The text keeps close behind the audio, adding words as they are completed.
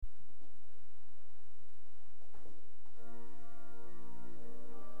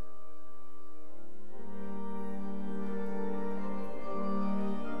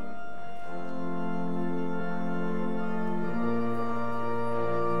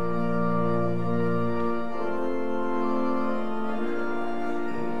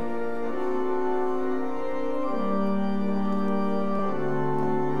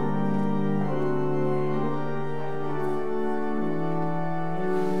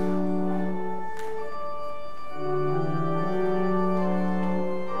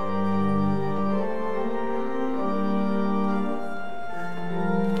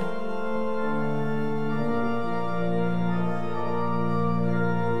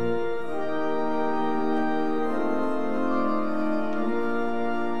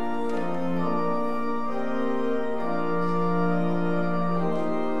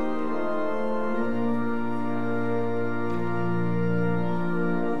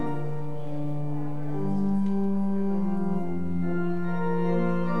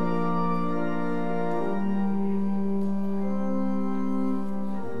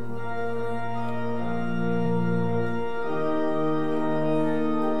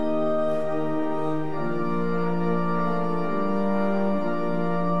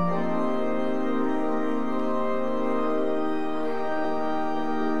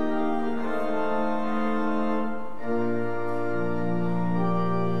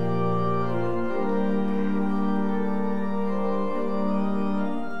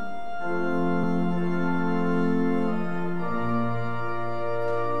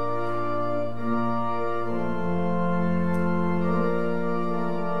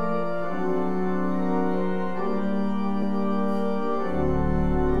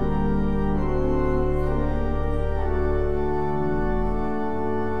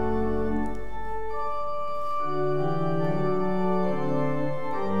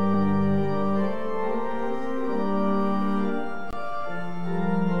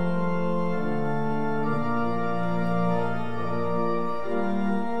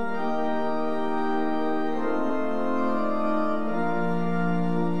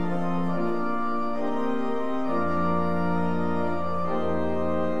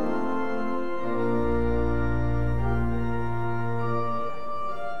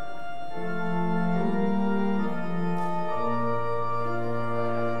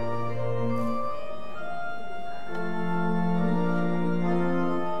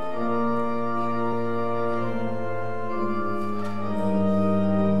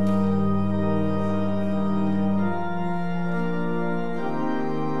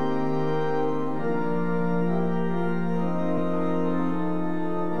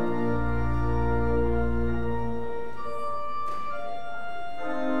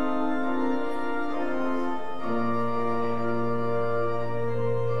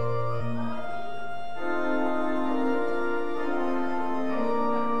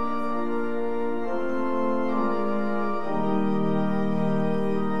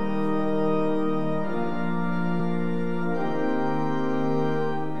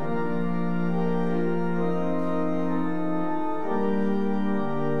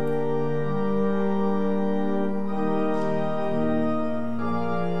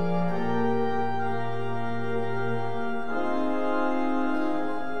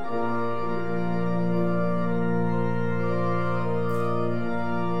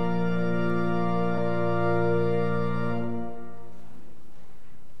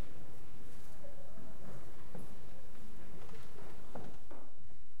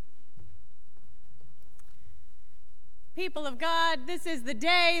People of God, this is the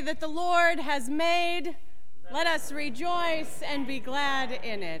day that the Lord has made. Let us rejoice and be glad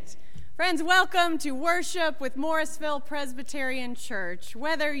in it. Friends, welcome to worship with Morrisville Presbyterian Church.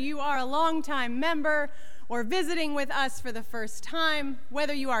 Whether you are a longtime member or visiting with us for the first time,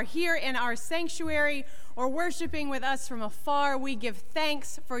 whether you are here in our sanctuary or worshiping with us from afar, we give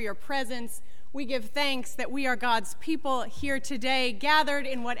thanks for your presence. We give thanks that we are God's people here today, gathered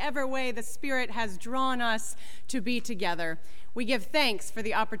in whatever way the Spirit has drawn us to be together. We give thanks for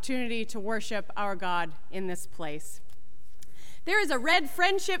the opportunity to worship our God in this place. There is a red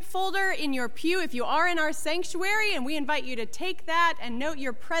friendship folder in your pew if you are in our sanctuary, and we invite you to take that and note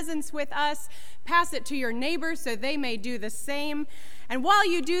your presence with us. Pass it to your neighbors so they may do the same. And while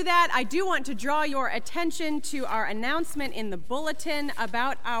you do that, I do want to draw your attention to our announcement in the bulletin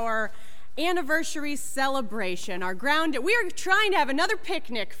about our anniversary celebration. We are trying to have another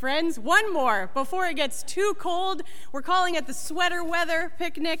picnic, friends. One more before it gets too cold. We're calling it the sweater weather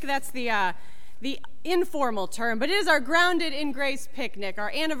picnic. That's the informal term, but it is our Grounded in Grace picnic,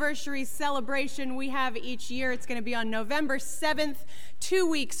 our anniversary celebration we have each year. It's going to be on November 7th, 2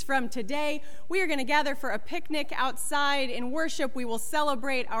 weeks from today. We are going to gather for a picnic outside in worship. We will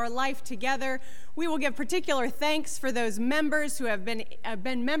celebrate our life together. We will give particular thanks for those members who have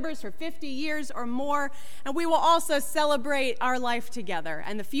been members for 50 years or more, and we will also celebrate our life together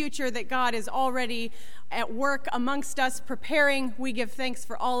and the future that God is already at work amongst us preparing. We give thanks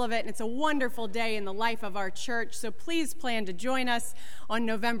for all of it, and it's a wonderful day in the life of our church. So please plan to join us on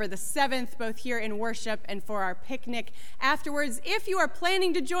November the 7th, both here in worship and for our picnic afterwards. If you are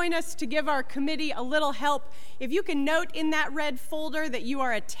planning to join us to give our committee a little help, if you can note in that red folder that you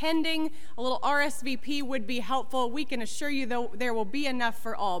are attending, a little RSVP would be helpful. We can assure you, though, there will be enough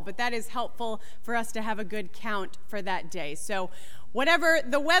for all, but that is helpful for us to have a good count for that day. So whatever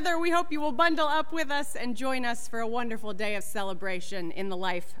the weather, we hope you will bundle up with us and join us for a wonderful day of celebration in the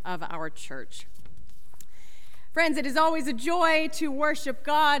life of our church. Friends, it is always a joy to worship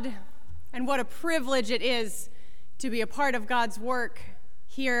God, and what a privilege it is to be a part of God's work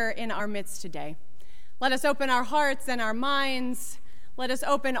here in our midst today. Let us open our hearts and our minds. Let us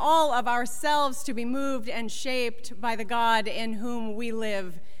open all of ourselves to be moved and shaped by the God in whom we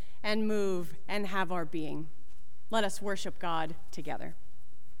live and move and have our being. Let us worship God together.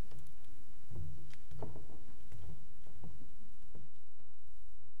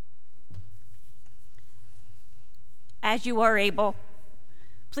 As you are able,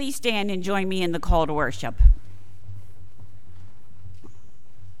 please stand and join me in the call to worship.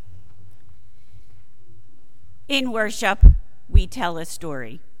 In worship, we tell a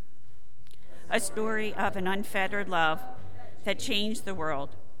story of an unfettered love that changed the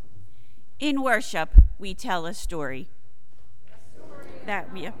world. In worship, we tell a story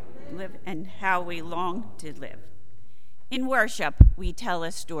that we live and how we long to live. In worship, we tell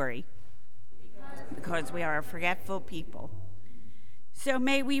a story because we are a forgetful people. So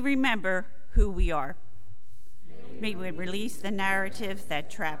may we remember who we are. May we release the narratives that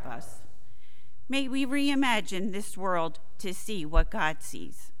trap us. May we reimagine this world to see what God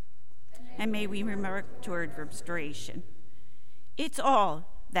sees. And may we remember toward restoration. It's all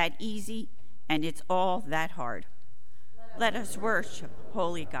that easy, and it's all that hard. Let us worship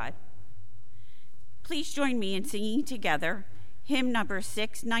Holy God. Please join me in singing together hymn number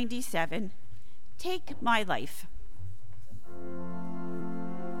 697, Take My Life. Take my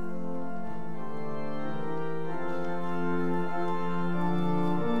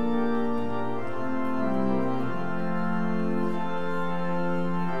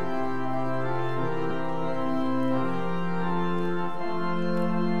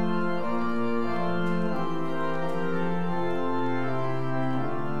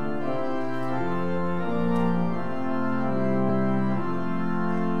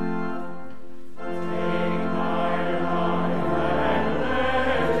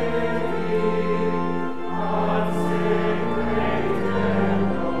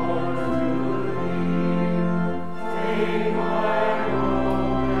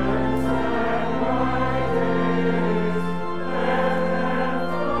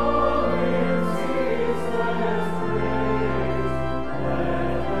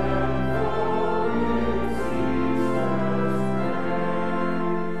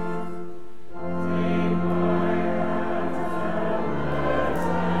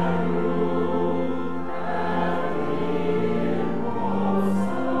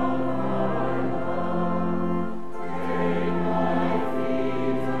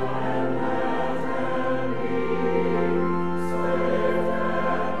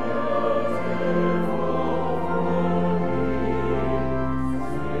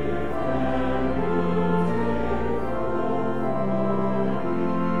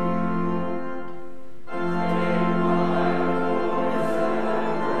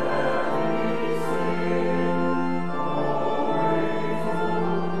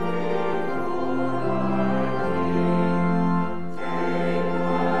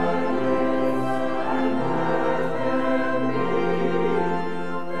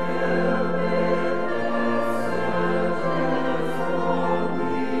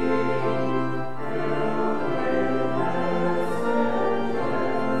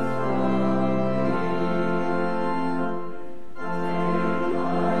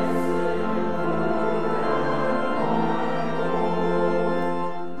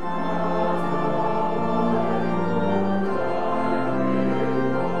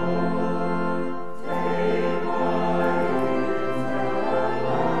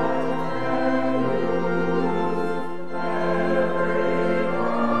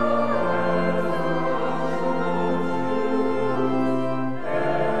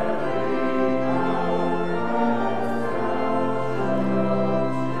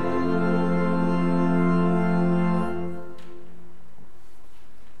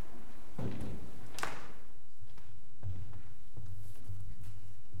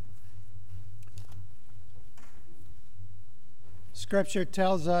Scripture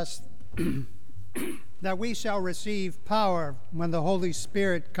tells us that we shall receive power when the Holy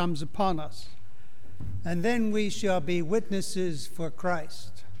Spirit comes upon us, and then we shall be witnesses for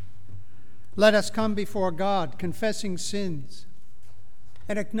Christ. Let us come before God, confessing sins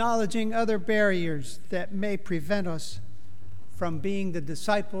and acknowledging other barriers that may prevent us from being the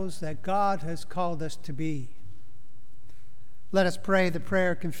disciples that God has called us to be. Let us pray the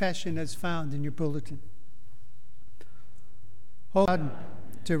prayer of confession as found in your bulletin. Oh God,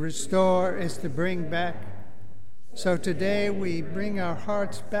 to restore is to bring back. So today we bring our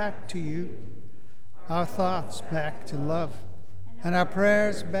hearts back to you, our thoughts back to love, and our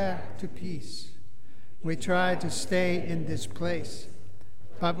prayers back to peace. We try to stay in this place,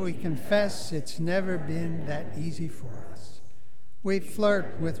 but we confess it's never been that easy for us. We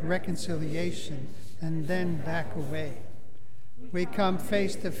flirt with reconciliation and then back away. We come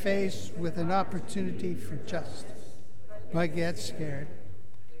face to face with an opportunity for justice, but get scared.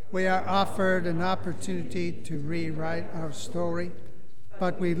 We are offered an opportunity to rewrite our story,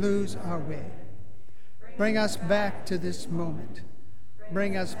 but we lose our way. Bring us back to this moment.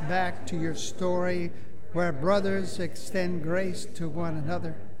 Bring us back to your story where brothers extend grace to one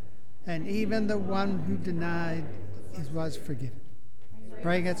another, and even the one who denied was forgiven.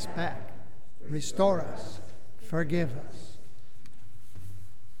 Bring us back. Restore us. Forgive us.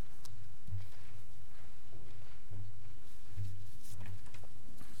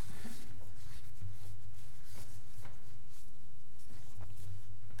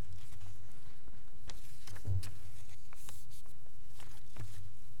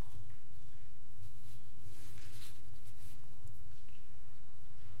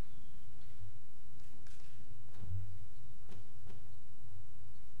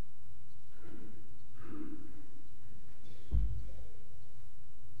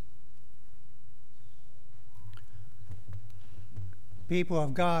 People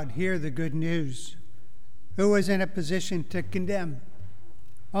of God, hear the good news. Who is in a position to condemn?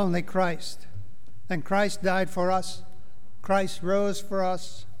 Only Christ. And Christ died for us. Christ rose for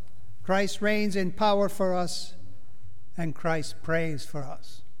us. Christ reigns in power for us. And Christ prays for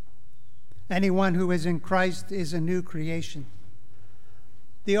us. Anyone who is in Christ is a new creation.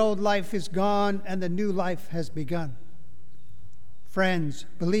 The old life is gone and the new life has begun. Friends,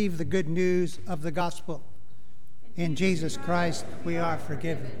 believe the good news of the gospel. In Jesus Christ, we are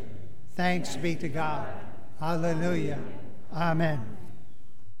forgiven. Thanks be to God. Hallelujah. Amen.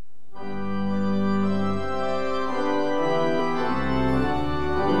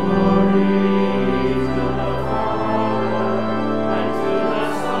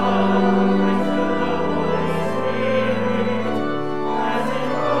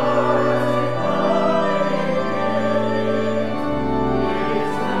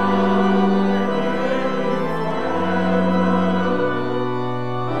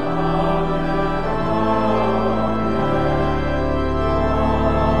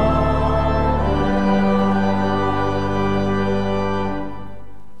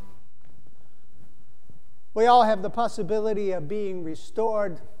 We all have the possibility of being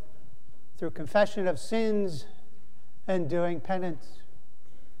restored through confession of sins and doing penance.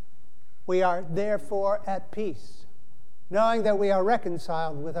 We are therefore at peace, knowing that we are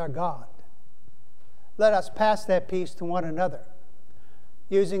reconciled with our God. Let us pass that peace to one another,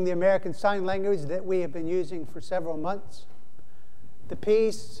 using the American Sign Language that we have been using for several months. The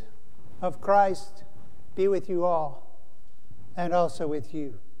peace of Christ be with you all, and also with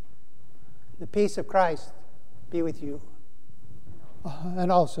you. The peace of Christ be with you, and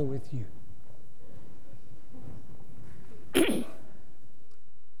also with you.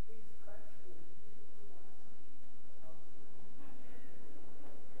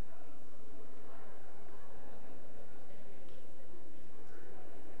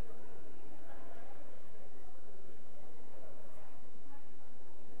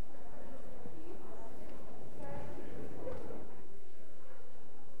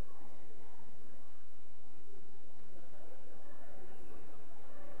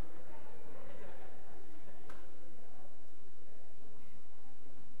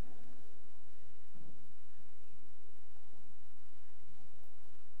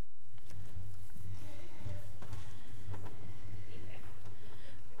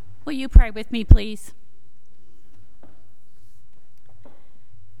 Will you pray with me, please?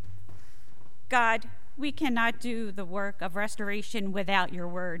 God, we cannot do the work of restoration without your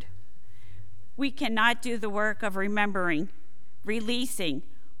word. We cannot do the work of remembering, releasing,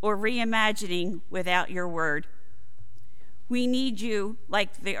 or reimagining without your word. We need you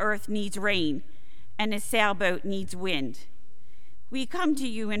like the earth needs rain and a sailboat needs wind. We come to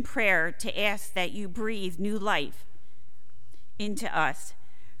you in prayer to ask that you breathe new life into us.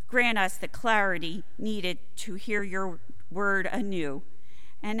 Grant us the clarity needed to hear your word anew.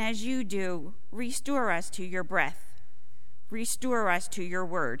 And as you do, restore us to your breath. Restore us to your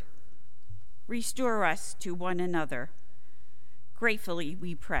word. Restore us to one another. Gratefully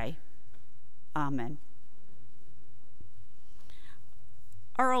we pray. Amen.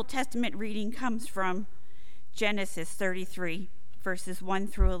 Our Old Testament reading comes from Genesis 33, verses 1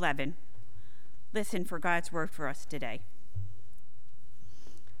 through 11. Listen for God's word for us today.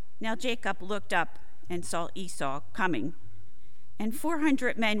 Now Jacob looked up and saw Esau coming, and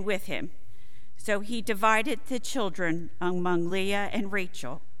 400 men with him. So he divided the children among Leah and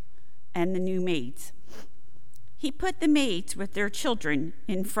Rachel and the new maids. He put the maids with their children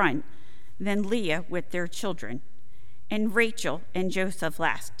in front, then Leah with their children, and Rachel and Joseph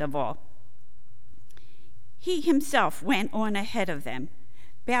last of all. He himself went on ahead of them,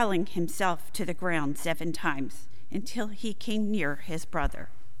 bowing himself to the ground 7 times until he came near his brother.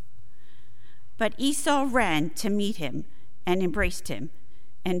 But Esau ran to meet him and embraced him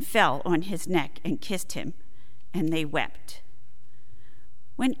and fell on his neck and kissed him, and they wept.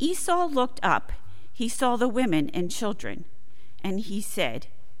 When Esau looked up, he saw the women and children, and he said,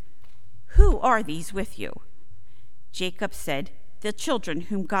 "Who are these with you?" Jacob said, "The children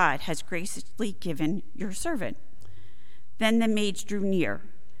whom God has graciously given your servant." Then the maids drew near,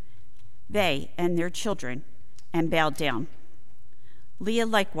 they and their children, and bowed down. Leah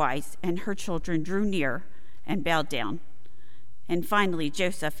likewise and her children drew near and bowed down. And finally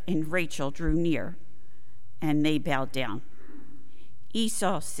Joseph and Rachel drew near, and they bowed down.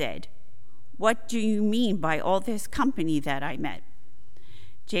 Esau said, "What do you mean by all this company that I met?"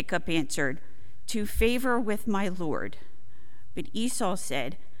 Jacob answered, "To favor with my Lord." But Esau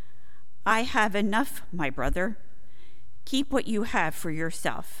said, "I have enough, my brother. Keep what you have for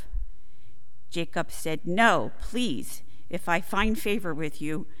yourself." Jacob said, "No, please, if I find favor with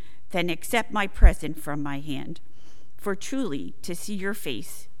you, then accept my present from my hand. For truly, to see your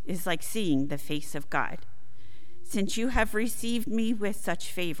face is like seeing the face of God. Since you have received me with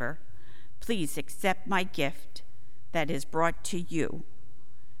such favor, please accept my gift that is brought to you,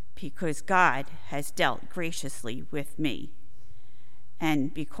 because God has dealt graciously with me,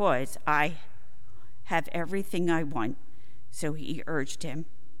 and because I have everything I want." So he urged him,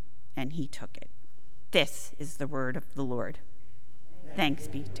 and he took it. This is the word of the Lord. Thanks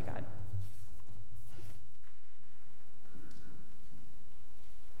be to God.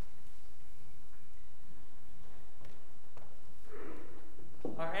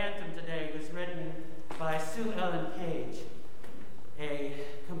 Our anthem today was written by Sue Ellen Page, a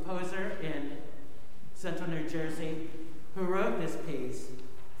composer in Central New Jersey, who wrote this piece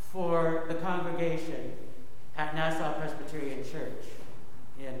for the congregation at Nassau Presbyterian Church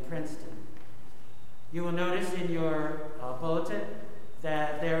in Princeton. You will notice in your bulletin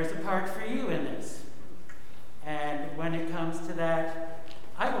that there is a part for you in this. And when it comes to that,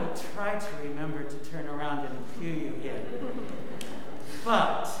 I will try to remember to turn around and cue you in.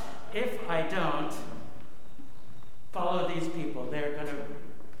 But if I don't, follow these people. They're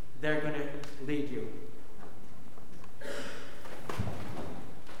gonna lead you.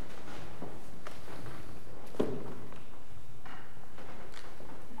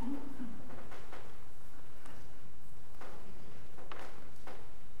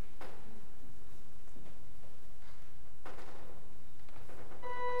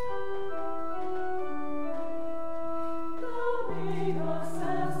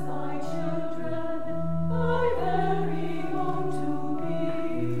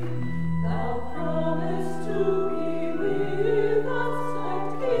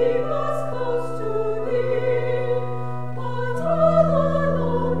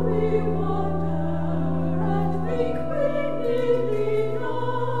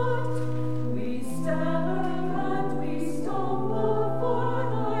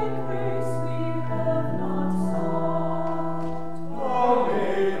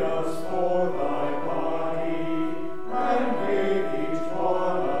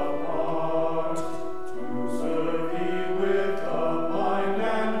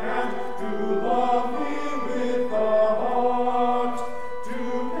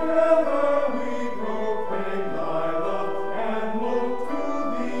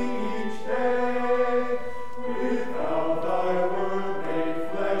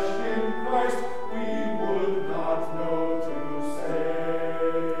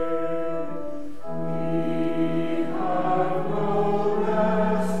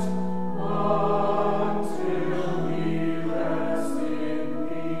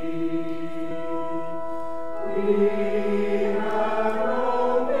 We have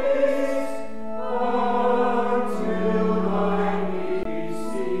no peace until I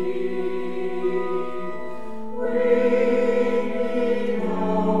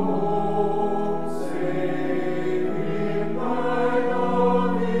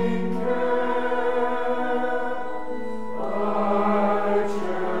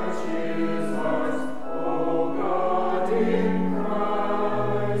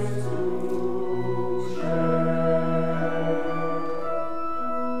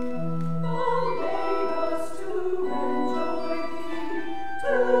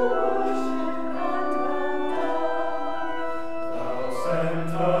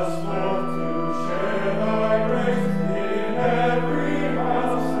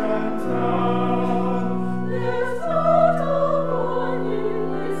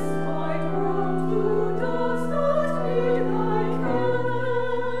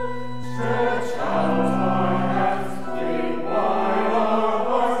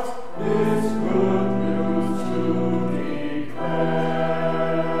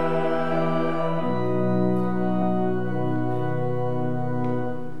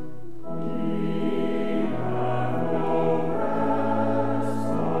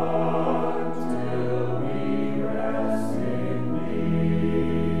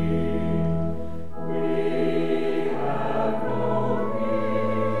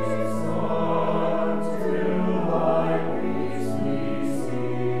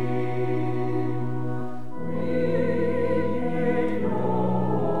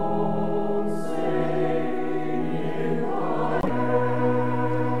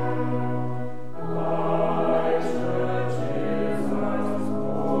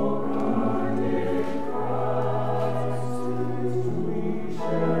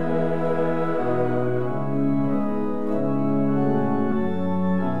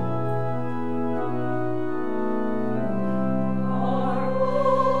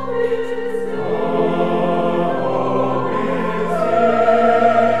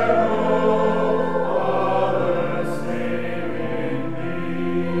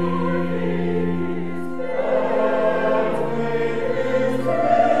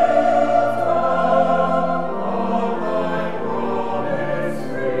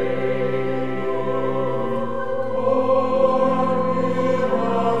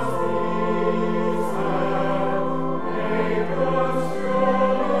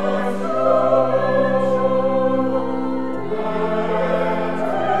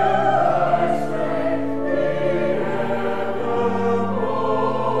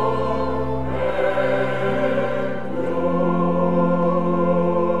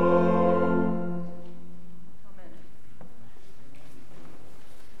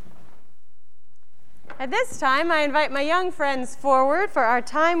At this time, I invite my young friends forward for our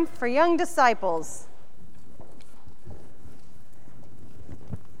time for young disciples.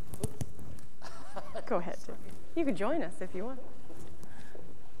 Go ahead. You can join us if you want.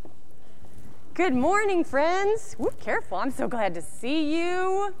 Good morning, friends. Whoop, careful. I'm so glad to see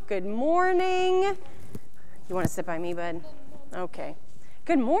you. Good morning. You want to sit by me, bud? Okay.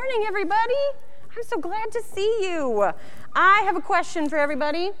 Good morning, everybody. I'm so glad to see you. I have a question for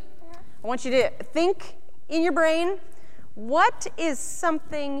everybody. I want you to think in your brain, what is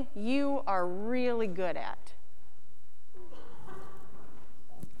something you are really good at?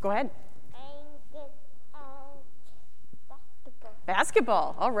 Go ahead.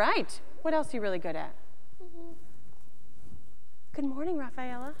 Basketball. All right. What else are you really good at? Good morning,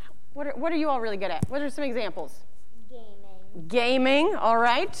 Rafaela. What are you all really good at? What are some examples? Gaming. All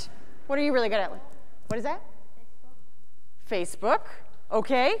right. What are you really good at? What is that? Facebook.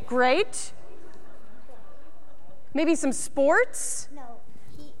 Okay, great. Maybe some sports? No,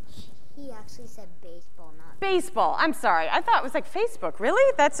 he actually said baseball, not baseball. I'm sorry. I thought it was like Facebook. Really?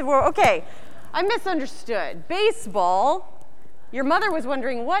 Okay. I misunderstood. Baseball. Your mother was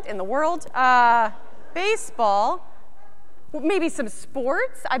wondering what in the world? Baseball. Maybe some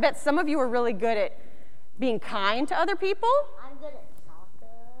sports. I bet some of you are really good at being kind to other people. I'm good at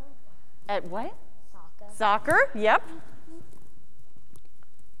soccer. At what? Soccer. Soccer, yep.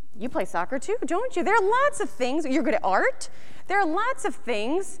 You play soccer too, don't you? There are lots of things. You're good at art. There are lots of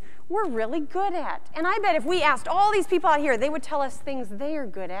things we're really good at. And I bet if we asked all these people out here, they would tell us things they are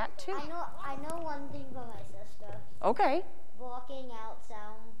good at too. I know one thing from my sister. Okay. Blocking out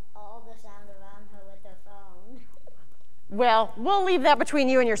all the sound around her with her phone. Well, we'll leave that between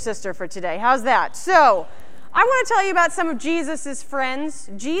you and your sister for today. How's that? So, I want to tell you about some of Jesus' friends.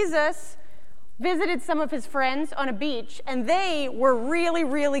 Jesus visited some of his friends on a beach, and they were really,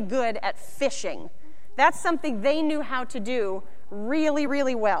 really good at fishing. That's something they knew how to do really,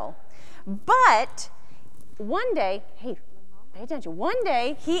 really well. But one day, hey, pay attention. One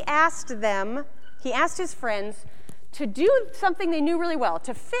day, he asked his friends to do something they knew really well,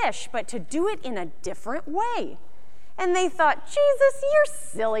 to fish, but to do it in a different way. And they thought, Jesus, you're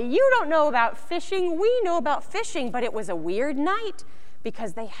silly. You don't know about fishing. We know about fishing. But it was a weird night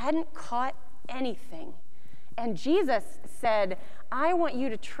because they hadn't caught anything. And Jesus said, I want you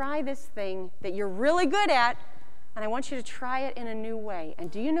to try this thing that you're really good at, and I want you to try it in a new way. And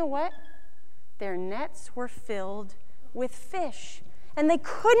do you know what? Their nets were filled with fish. And they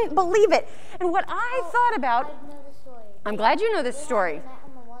couldn't believe it. And what I thought about... I know the story. I'm glad you know this story. They had the net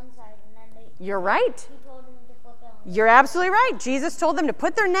on the one side, and then You're right. he told them to flip it on. You're absolutely right. Jesus told them to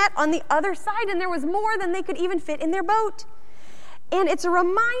put their net on the other side, and there was more than they could even fit in their boat. And it's a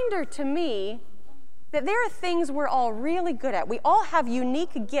reminder to me that there are things we're all really good at. We all have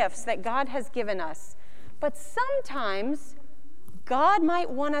unique gifts that God has given us. But sometimes God might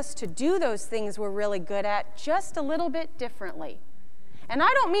want us to do those things we're really good at just a little bit differently. And I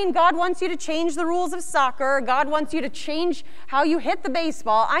don't mean God wants you to change the rules of soccer, God wants you to change how you hit the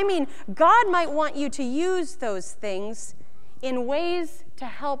baseball. I mean, God might want you to use those things in ways to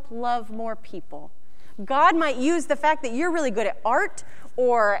help love more people. God might use the fact that you're really good at art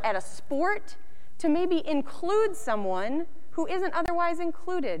or at a sport to maybe include someone who isn't otherwise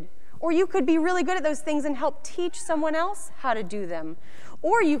included. Or you could be really good at those things and help teach someone else how to do them.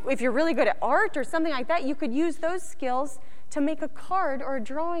 Or if you're really good at art or something like that, you could use those skills to make a card or a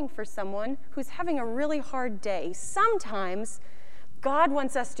drawing for someone who's having a really hard day. Sometimes God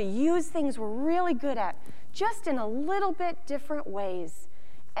wants us to use things we're really good at just in a little bit different ways.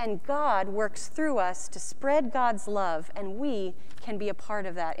 And God works through us to spread God's love, and we can be a part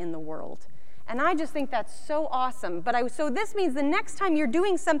of that in the world. And I just think that's so awesome. So this means the next time you're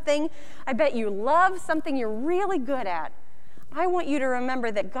doing something I bet you love, something you're really good at, I want you to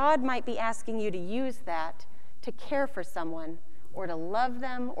remember that God might be asking you to use that to care for someone, or to love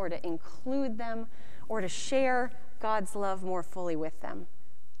them, or to include them, or to share God's love more fully with them.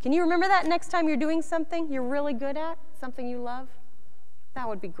 Can you remember that next time you're doing something you're really good at, something you love? That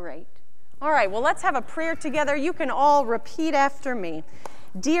would be great. All right, well, let's have a prayer together. You can all repeat after me.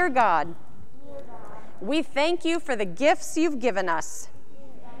 Dear God, we thank you for the gifts you've given us.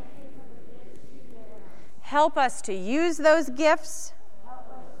 Help us to use those gifts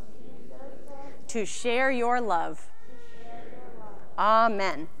to share your love.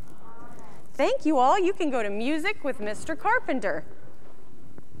 Amen. Thank you all. You can go to music with Mr. Carpenter.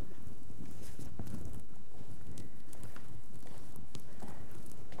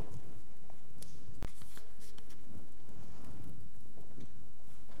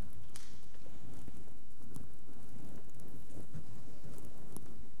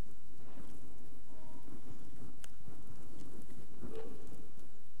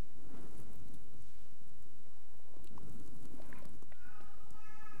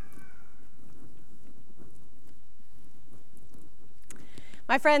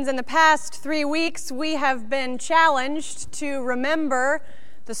 My friends, in the past 3 weeks, we have been challenged to remember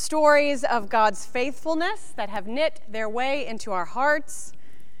the stories of God's faithfulness that have knit their way into our hearts.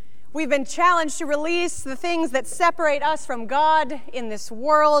 We've been challenged to release the things that separate us from God in this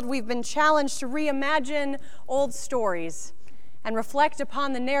world. We've been challenged to reimagine old stories and reflect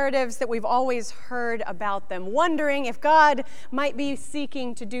upon the narratives that we've always heard about them, wondering if God might be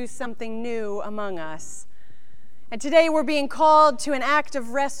seeking to do something new among us. And today we're being called to an act of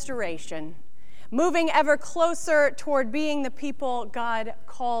restoration, moving ever closer toward being the people God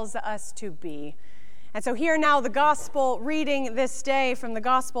calls us to be. And so hear now the gospel reading this day from the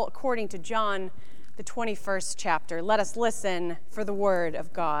gospel according to John, the 21st chapter. Let us listen for the word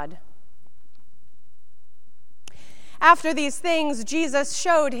of God. After these things, Jesus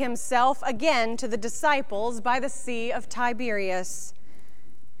showed himself again to the disciples by the Sea of Tiberias.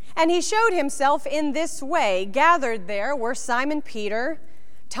 And he showed himself in this way. Gathered there were Simon Peter,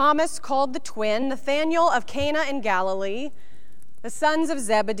 Thomas called the twin, Nathanael of Cana in Galilee, the sons of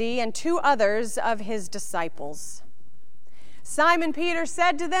Zebedee, and 2 others of his disciples. Simon Peter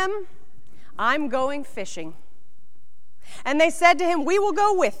said to them, "I'm going fishing." And they said to him, "We will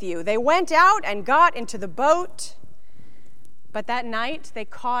go with you." They went out and got into the boat, but that night they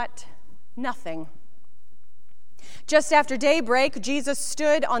caught nothing. Just after daybreak, Jesus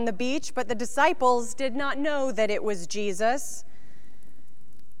stood on the beach, but the disciples did not know that it was Jesus.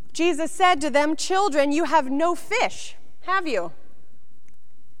 Jesus said to them, "Children, you have no fish, have you?"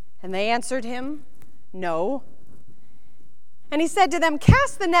 And they answered him, "No." And he said to them,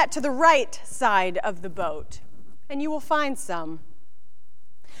 "Cast the net to the right side of the boat, and you will find some."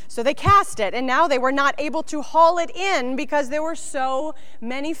 So they cast it, and now they were not able to haul it in because there were so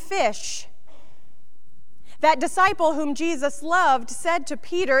many fish. That disciple whom Jesus loved said to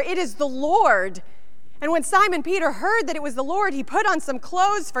Peter, "It is the Lord." And when Simon Peter heard that it was the Lord, he put on some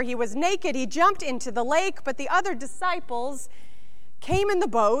clothes, for he was naked. He jumped into the lake, but the other disciples came in the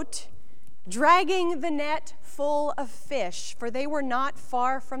boat, dragging the net full of fish, for they were not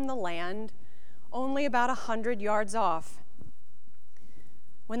far from the land, only about 100 yards off.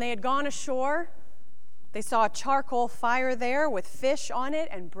 When they had gone ashore, they saw a charcoal fire there with fish on it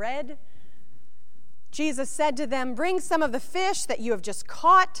and bread. Jesus said to them, "Bring some of the fish that you have just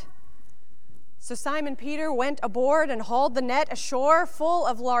caught." So Simon Peter went aboard and hauled the net ashore full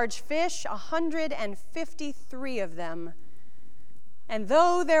of large fish, 153 of them. And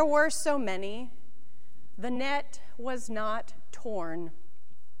though there were so many, the net was not torn.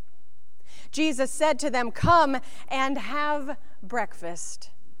 Jesus said to them, "Come and have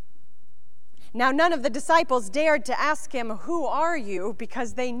breakfast." Now none of the disciples dared to ask him, "Who are you?"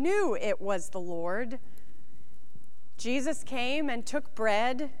 because they knew it was the Lord. Jesus came and took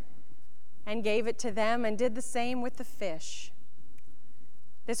bread and gave it to them and did the same with the fish.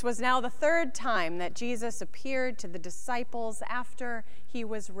 This was now the 3rd time that Jesus appeared to the disciples after he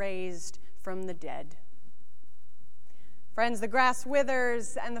was raised from the dead. Friends, the grass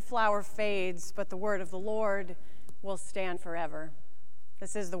withers and the flower fades, but the word of the Lord will stand forever.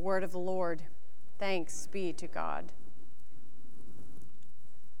 This is the word of the Lord. Thanks be to God.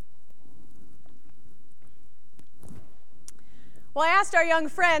 Well, I asked our young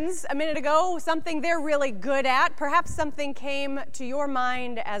friends a minute ago something they're really good at. Perhaps something came to your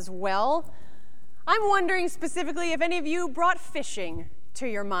mind as well. I'm wondering specifically if any of you brought fishing to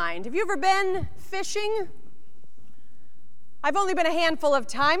your mind. Have you ever been fishing? I've only been a handful of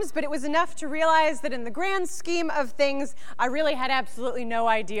times, but it was enough to realize that in the grand scheme of things, I really had absolutely no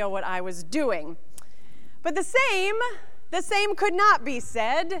idea what I was doing. But the same could not be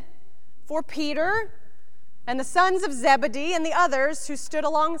said for Peter and the sons of Zebedee and the others who stood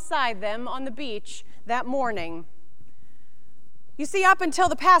alongside them on the beach that morning. You see, up until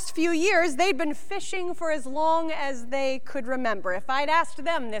the past few years, they'd been fishing for as long as they could remember. If I'd asked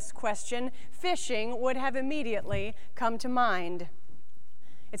them this question, fishing would have immediately come to mind.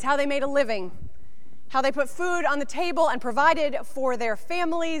 It's how they made a living, how they put food on the table and provided for their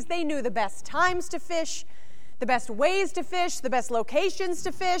families. They knew the best times to fish, the best ways to fish, the best locations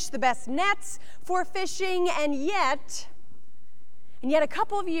to fish, the best nets for fishing, and yet a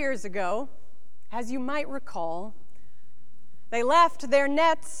couple of years ago, as you might recall, they left their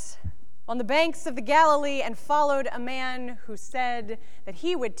nets on the banks of the Galilee and followed a man who said that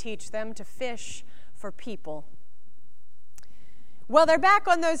he would teach them to fish for people. Well, they're back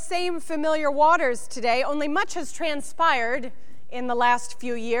on those same familiar waters today, only much has transpired in the last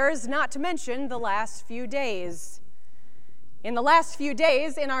few years, not to mention the last few days. In the last few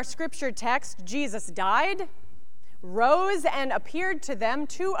days, in our scripture text, Jesus died, rose, and appeared to them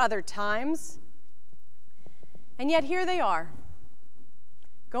 2 other times. And yet here they are,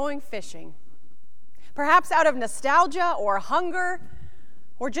 going fishing. Perhaps out of nostalgia or hunger,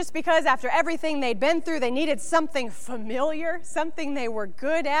 or just because after everything they'd been through, they needed something familiar, something they were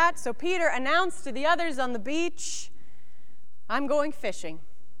good at. So Peter announced to the others on the beach, "I'm going fishing."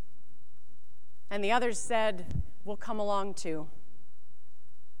 And the others said, "We'll come along too."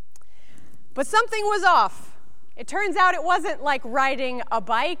 But something was off. It turns out it wasn't like riding a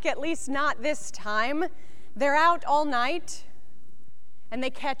bike, at least not this time. They're out all night, and they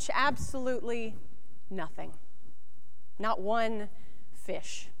catch absolutely nothing. Not one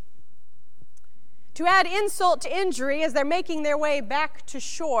fish. To add insult to injury, as they're making their way back to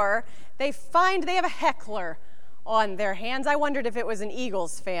shore, they find they have a heckler on their hands. I wondered if it was an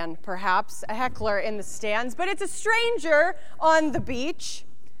Eagles fan, perhaps, a heckler in the stands, but it's a stranger on the beach.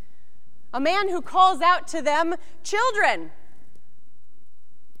 A man who calls out to them, "Children,"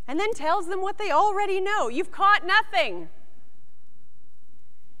 and then tells them what they already know. "You've caught nothing."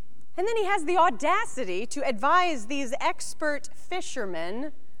 And then he has the audacity to advise these expert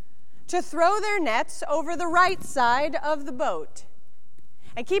fishermen to throw their nets over the right side of the boat.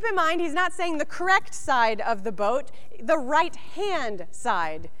 And keep in mind, he's not saying the correct side of the boat, the right-hand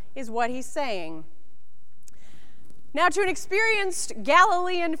side is what he's saying. Now, to an experienced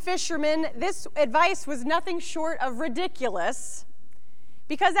Galilean fisherman, this advice was nothing short of ridiculous,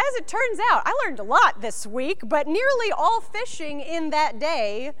 because as it turns out, I learned a lot this week, but nearly all fishing in that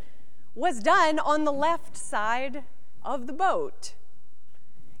day was done on the left side of the boat.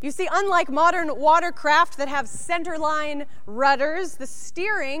 You see, unlike modern watercraft that have centerline rudders, the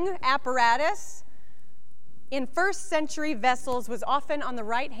steering apparatus in first century vessels was often on the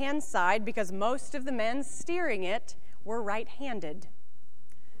right-hand side because most of the men steering it were right-handed.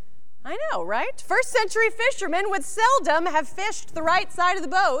 I know, right? First century fishermen would seldom have fished the right side of the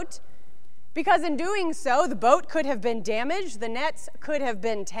boat because in doing so, the boat could have been damaged, the nets could have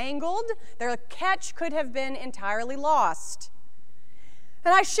been tangled, their catch could have been entirely lost.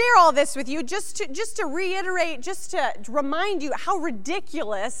 And I share all this with you just to reiterate, just to remind you how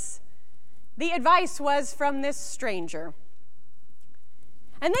ridiculous the advice was from this stranger.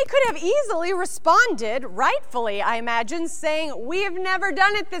 And they could have easily responded, rightfully, I imagine, saying, "We have never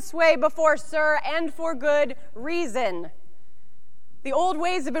done it this way before, sir, and for good reason. The old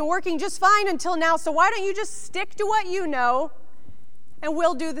ways have been working just fine until now, so why don't you just stick to what you know, and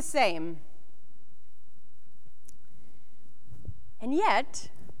we'll do the same." And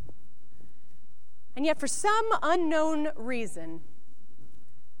yet, for some unknown reason,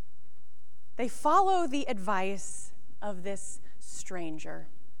 they follow the advice of this stranger.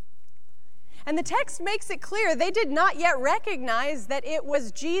 And the text makes it clear they did not yet recognize that it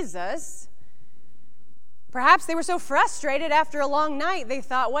was Jesus. Perhaps they were so frustrated after a long night, they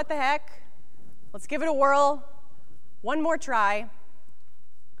thought, "What the heck? Let's give it a whirl. One more try."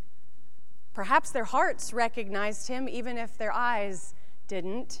 Perhaps their hearts recognized him, even if their eyes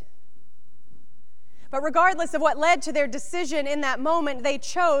didn't. But regardless of what led to their decision in that moment, they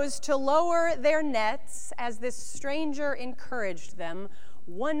chose to lower their nets as this stranger encouraged them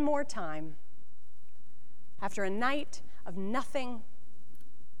one more time. After a night of nothing,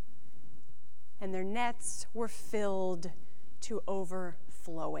 and their nets were filled to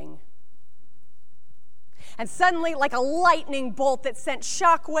overflowing. And suddenly, like a lightning bolt that sent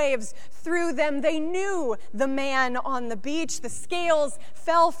shock waves through them, they knew the man on the beach. The scales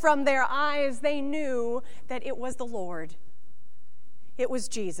fell from their eyes. They knew that it was the Lord. It was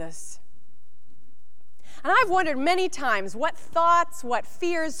Jesus. And I've wondered many times what thoughts, what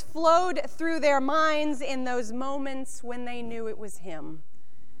fears flowed through their minds in those moments when they knew it was him.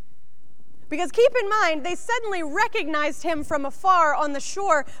 Because keep in mind, they suddenly recognized him from afar on the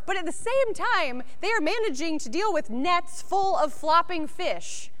shore, but at the same time, they are managing to deal with nets full of flopping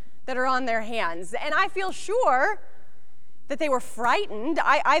fish that are on their hands. And I feel sure that they were frightened,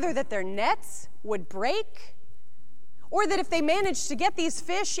 either that their nets would break, or that if they managed to get these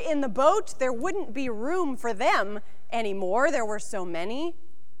fish in the boat, there wouldn't be room for them anymore. There were so many.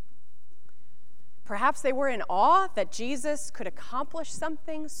 Perhaps they were in awe that Jesus could accomplish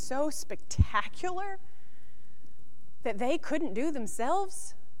something so spectacular that they couldn't do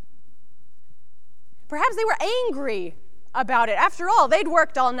themselves. Perhaps they were angry about it. After all, they'd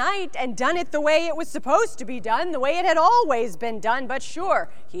worked all night and done it the way it was supposed to be done, the way it had always been done. But sure,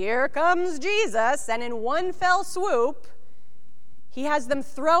 here comes Jesus, and in one fell swoop, he has them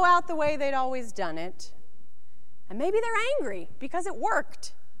throw out the way they'd always done it. And maybe they're angry because it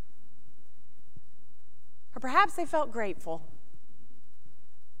worked. Or perhaps they felt grateful.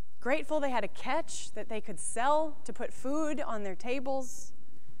 Grateful they had a catch that they could sell to put food on their tables.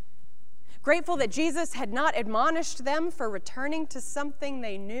 Grateful that Jesus had not admonished them for returning to something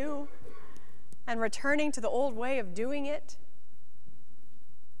they knew and returning to the old way of doing it.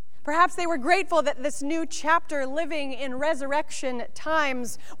 Perhaps they were grateful that this new chapter living in resurrection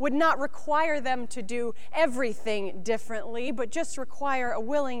times would not require them to do everything differently, but just require a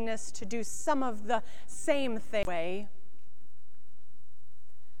willingness to do some of the same thing.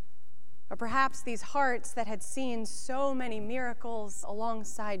 Or perhaps these hearts that had seen so many miracles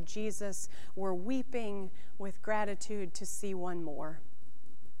alongside Jesus were weeping with gratitude to see one more.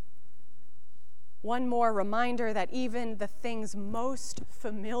 One more reminder that even the things most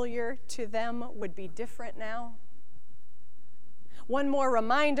familiar to them would be different now. One more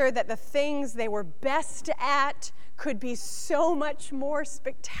reminder that the things they were best at could be so much more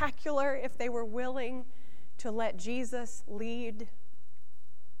spectacular if they were willing to let Jesus lead.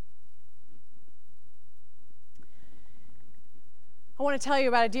 I want to tell you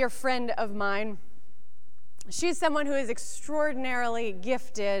about a dear friend of mine. She's someone who is extraordinarily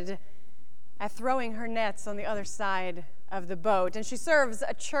gifted at throwing her nets on the other side of the boat. And she serves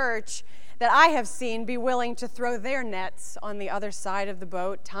a church that I have seen be willing to throw their nets on the other side of the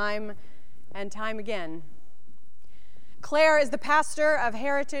boat time and time again. Claire is the pastor of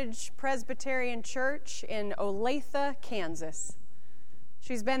Heritage Presbyterian Church in Olathe, Kansas.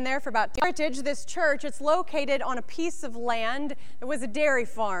 She's been there for about Heritage, this church, it's located on a piece of land that was a dairy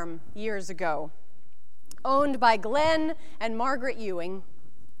farm years ago, owned by Glenn and Margaret Ewing.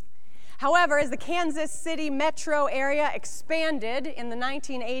 However, as the Kansas City metro area expanded in the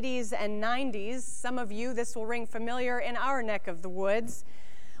 1980s and 90s, some of you, this will ring familiar in our neck of the woods,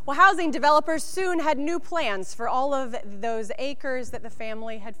 well, housing developers soon had new plans for all of those acres that the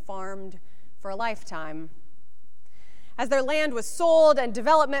family had farmed for a lifetime. As their land was sold and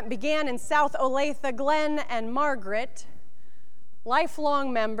development began in South Olathe, Glenn and Margaret,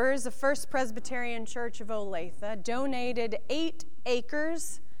 lifelong members of First Presbyterian Church of Olathe, donated 8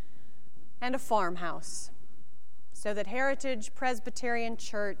 acres and a farmhouse so that Heritage Presbyterian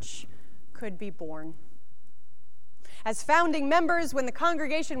Church could be born. As founding members, when the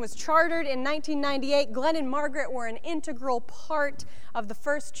congregation was chartered in 1998, Glenn and Margaret were an integral part of the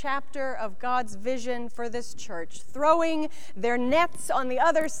first chapter of God's vision for this church, throwing their nets on the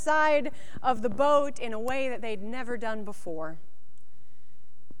other side of the boat in a way that they'd never done before.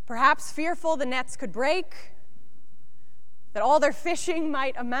 Perhaps fearful the nets could break, that all their fishing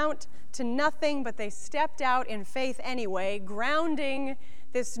might amount to nothing, but they stepped out in faith anyway, grounding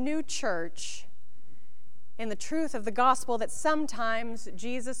this new church in the truth of the gospel that sometimes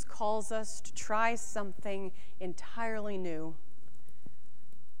Jesus calls us to try something entirely new,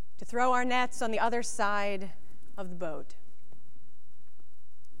 to throw our nets on the other side of the boat.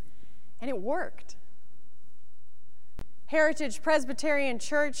 And it worked. Heritage Presbyterian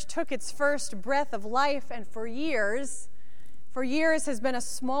Church took its first breath of life, and for years has been a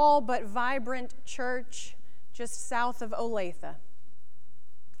small but vibrant church just south of Olathe.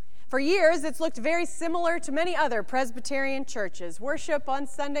 For years, it's looked very similar to many other Presbyterian churches. Worship on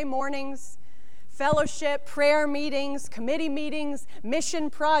Sunday mornings, fellowship, prayer meetings, committee meetings, mission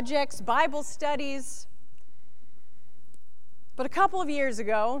projects, Bible studies. But a couple of years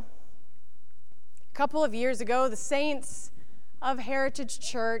ago, the saints of Heritage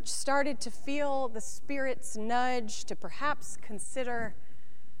Church started to feel the Spirit's nudge to perhaps consider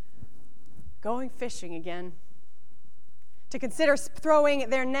going fishing again, to consider throwing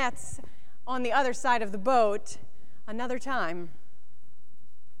their nets on the other side of the boat another time.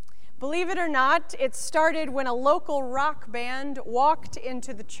 Believe it or not, it started when a local rock band walked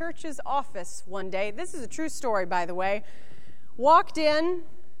into the church's office one day. This is a true story, by the way. Walked in,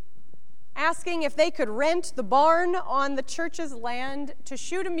 asking if they could rent the barn on the church's land to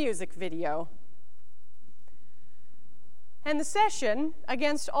shoot a music video. And the session,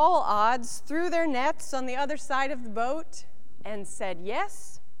 against all odds, threw their nets on the other side of the boat and said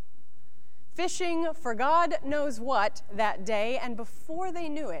yes, fishing for God knows what that day, and before they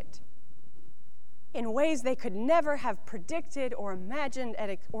knew it, in ways they could never have predicted or imagined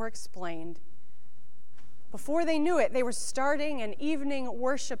or explained, before they knew it, they were starting an evening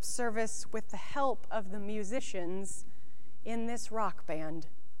worship service with the help of the musicians in this rock band.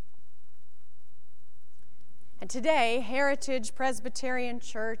 And today, Heritage Presbyterian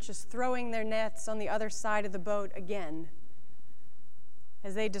Church is throwing their nets on the other side of the boat again,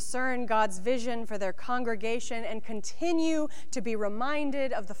 as they discern God's vision for their congregation and continue to be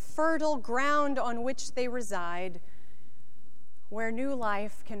reminded of the fertile ground on which they reside, where new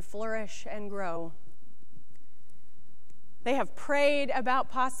life can flourish and grow. They have prayed about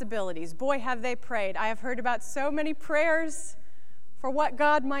possibilities. Boy, have they prayed. I have heard about so many prayers for what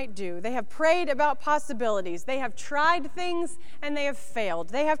God might do. They have prayed about possibilities. They have tried things and they have failed.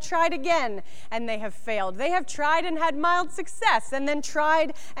 They have tried again and they have failed. They have tried and had mild success and then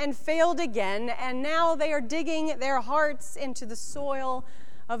tried and failed again. And now they are digging their hearts into the soil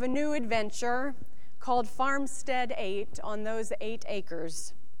of a new adventure called Farmstead 8 on those 8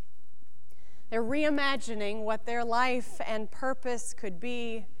 acres. They're reimagining what their life and purpose could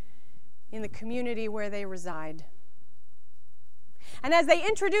be in the community where they reside. And as they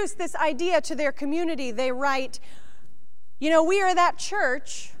introduce this idea to their community, they write, we are that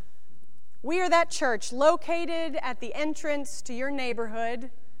church. We are that church located at the entrance to your neighborhood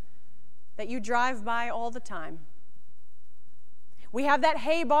that you drive by all the time. We have that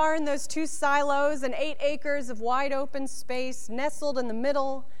hay barn, those 2 silos, and 8 acres of wide open space nestled in the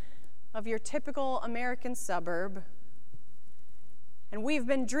middle of your typical American suburb. And we've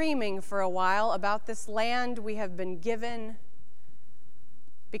been dreaming for a while about this land we have been given,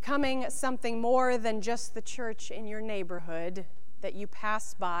 becoming something more than just the church in your neighborhood that you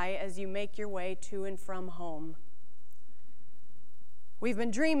pass by as you make your way to and from home. We've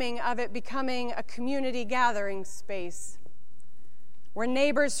been dreaming of it becoming a community gathering space where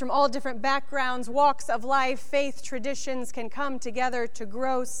neighbors from all different backgrounds, walks of life, faith, traditions can come together to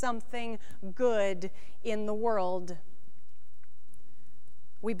grow something good in the world.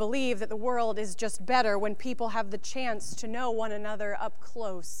 We believe that the world is just better when people have the chance to know one another up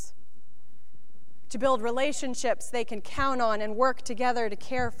close, to build relationships they can count on and work together to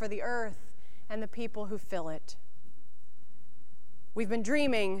care for the earth and the people who fill it. We've been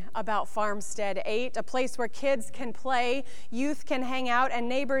dreaming about Farmstead 8, a place where kids can play, youth can hang out, and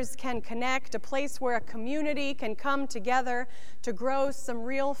neighbors can connect, a place where a community can come together to grow some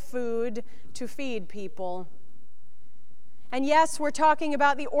real food to feed people. And yes, we're talking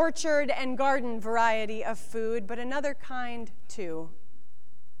about the orchard and garden variety of food, but another kind too.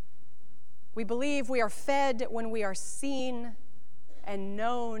 We believe we are fed when we are seen and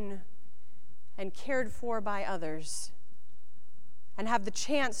known and cared for by others, and have the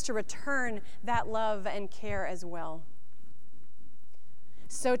chance to return that love and care as well.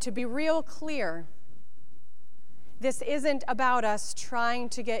 So to be real clear, this isn't about us trying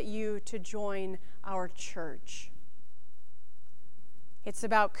to get you to join our church. It's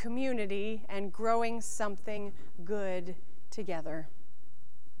about community and growing something good together.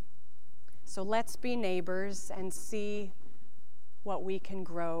 So let's be neighbors and see what we can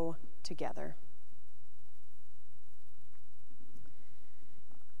grow together.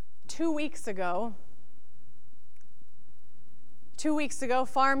 2 weeks ago,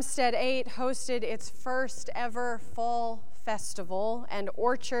 Farmstead 8 hosted its first ever fall festival and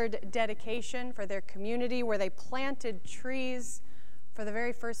orchard dedication for their community, where they planted trees for the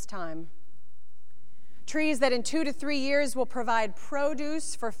very first time. Trees that in 2 to 3 years will provide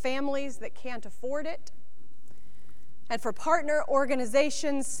produce for families that can't afford it, and for partner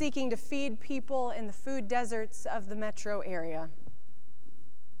organizations seeking to feed people in the food deserts of the metro area.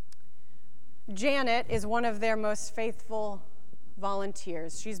 Janet is one of their most faithful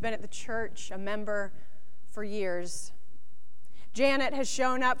volunteers. She's been at the church, a member for years. Janet has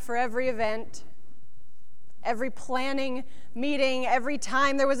shown up for every event, every planning meeting, every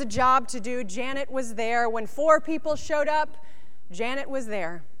time there was a job to do. Janet was there. When 4 people showed up, Janet was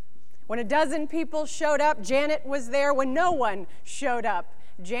there. When a dozen people showed up, Janet was there. When no one showed up,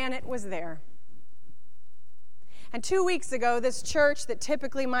 Janet was there. And 2 weeks ago, this church that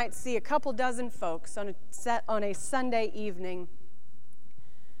typically might see a couple dozen folks on a Sunday evening,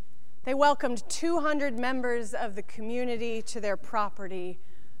 they welcomed 200 members of the community to their property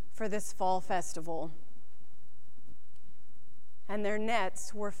for this fall festival. And their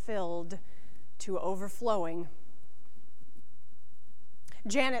nets were filled to overflowing.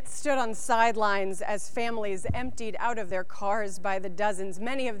 Janet stood on the sidelines as families emptied out of their cars by the dozens.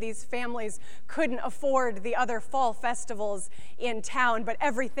 Many of these families couldn't afford the other fall festivals in town, but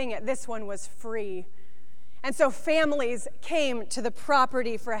everything at this one was free. And so families came to the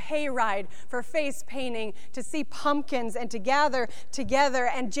property for a hayride, for face painting, to see pumpkins, and to gather together.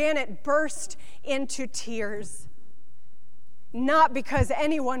 And Janet burst into tears. Not because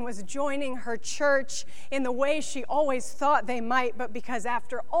anyone was joining her church in the way she always thought they might, but because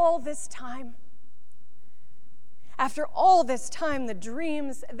after all this time, the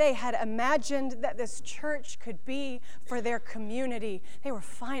dreams they had imagined that this church could be for their community, they were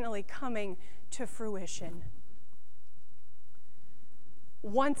finally coming to fruition.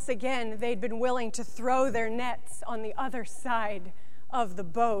 Once again, they'd been willing to throw their nets on the other side of the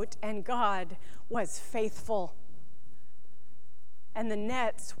boat, and God was faithful. And the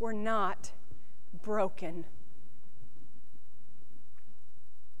nets were not broken.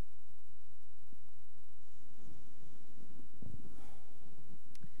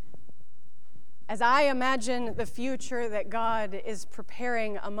 as I imagine the future that God is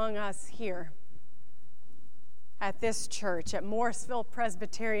preparing among us here at this church, at Morrisville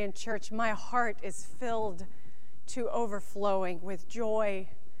Presbyterian Church, my heart is filled to overflowing with joy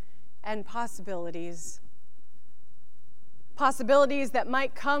and possibilities. Possibilities that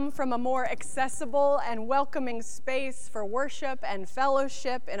might come from a more accessible and welcoming space for worship and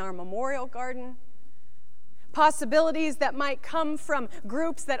fellowship in our memorial garden. Possibilities that might come from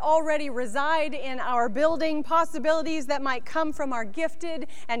groups that already reside in our building. Possibilities that might come from our gifted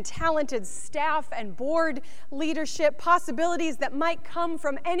and talented staff and board leadership. Possibilities that might come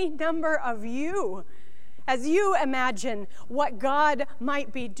from any number of you as you imagine what God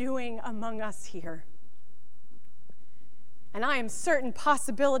might be doing among us here. And I am certain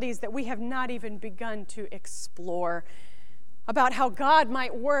possibilities that we have not even begun to explore about how God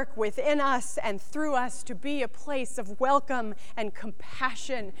might work within us and through us to be a place of welcome and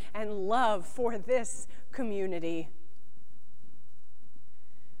compassion and love for this community.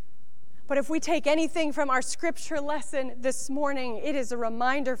 But if we take anything from our scripture lesson this morning, it is a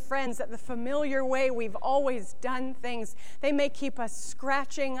reminder, friends, that the familiar way we've always done things, they may keep us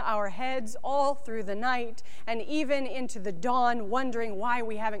scratching our heads all through the night and even into the dawn, wondering why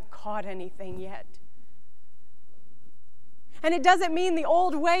we haven't caught anything yet. And it doesn't mean the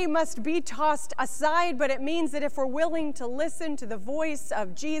old way must be tossed aside, but it means that if we're willing to listen to the voice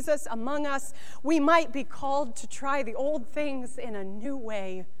of Jesus among us, we might be called to try the old things in a new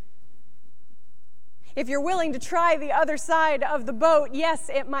way. If you're willing to try the other side of the boat, yes,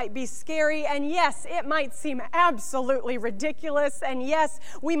 it might be scary, and yes, it might seem absolutely ridiculous, and yes,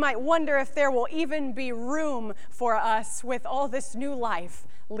 we might wonder if there will even be room for us with all this new life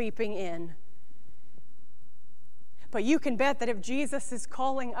leaping in. But you can bet that if Jesus is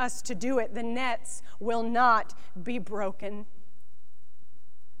calling us to do it, the nets will not be broken.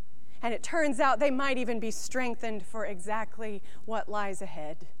 And it turns out they might even be strengthened for exactly what lies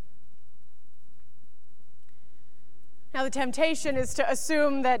ahead. Now, the temptation is to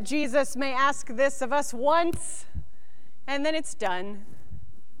assume that Jesus may ask this of us once, and then it's done.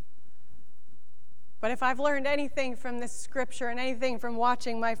 But if I've learned anything from this scripture and anything from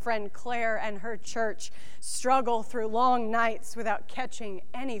watching my friend Claire and her church struggle through long nights without catching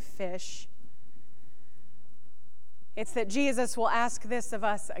any fish, it's that Jesus will ask this of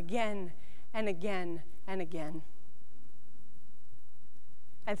us again and again and again.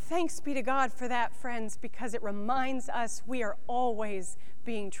 And thanks be to God for that, friends, because it reminds us we are always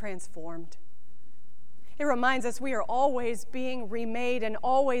being transformed. It reminds us we are always being remade and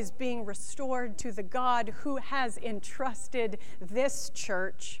always being restored to the God who has entrusted this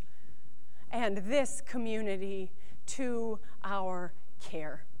church and this community to our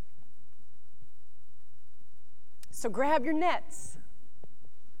care. So grab your nets.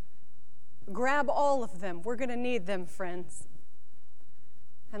 Grab all of them. We're going to need them, friends.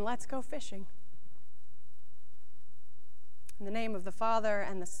 And let's go fishing. In the name of the Father,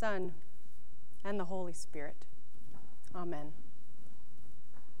 and the Son, and the Holy Spirit. Amen.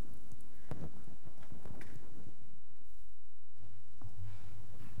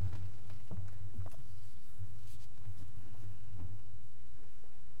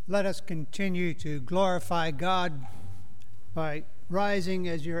 Let us continue to glorify God by rising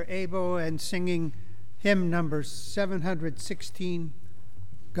as you're able and singing hymn number 716,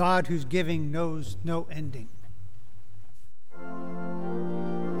 God Whose Giving Knows No Ending.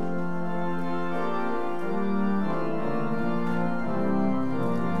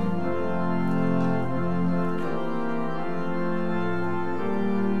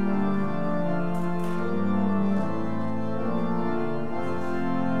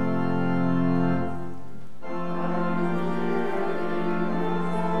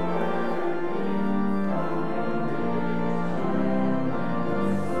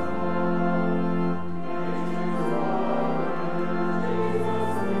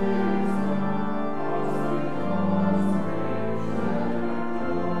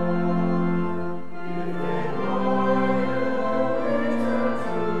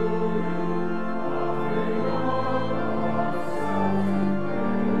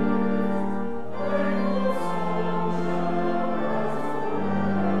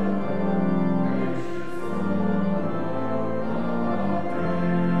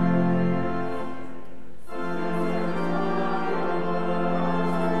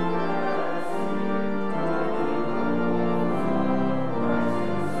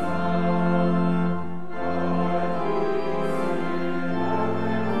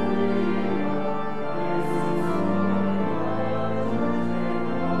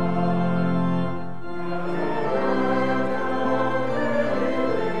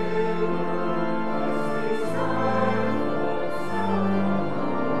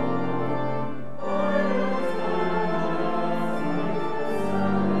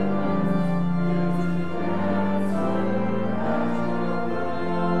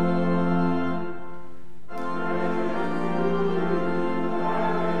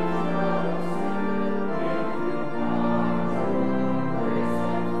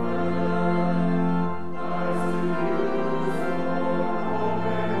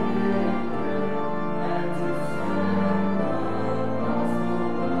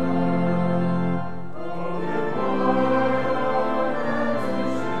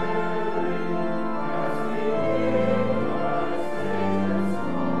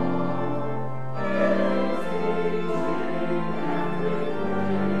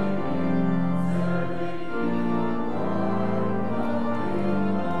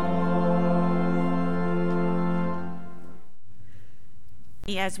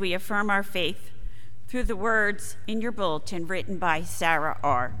 me as we affirm our faith through the words in your bulletin written by Sarah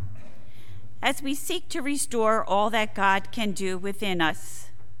R. As we seek to restore all that God can do within us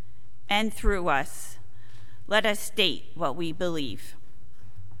and through us, let us state what we believe.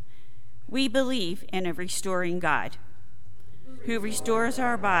 We believe in a restoring God who restores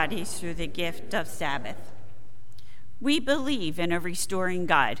our bodies through the gift of Sabbath. We believe in a restoring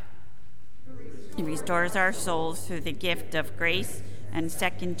God who restores our souls through the gift of grace and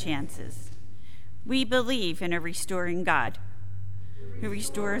second chances. We believe in a restoring God who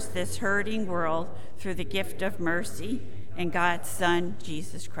restores this hurting world through the gift of mercy and God's Son,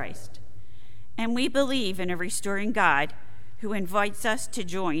 Jesus Christ. And we believe in a restoring God who invites us to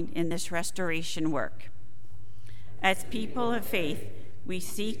join in this restoration work. As people of faith, we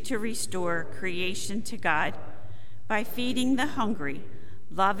seek to restore creation to God by feeding the hungry,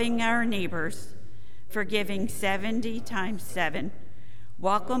 loving our neighbors, forgiving 70 times 7,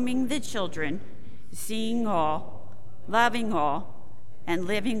 welcoming the children, seeing all, loving all, and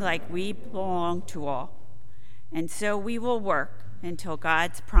living like we belong to all. And so we will work until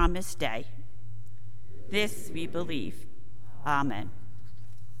God's promised day. This we believe. Amen.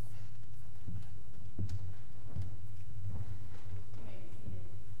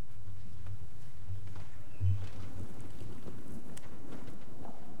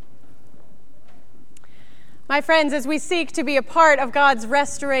 My friends, as we seek to be a part of God's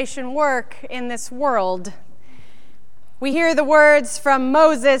restoration work in this world, we hear the words from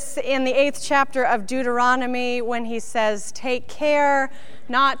Moses in the 8th chapter of Deuteronomy when he says, "Take care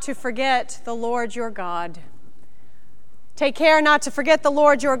not to forget the Lord your God." Take care not to forget the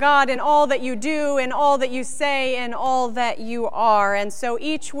Lord your God in all that you do, in all that you say, in all that you are. And so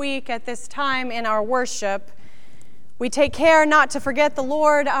each week at this time in our worship, we take care not to forget the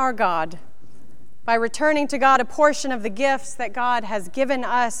Lord our God by returning to God a portion of the gifts that God has given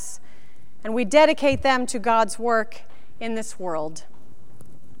us, and we dedicate them to God's work in this world.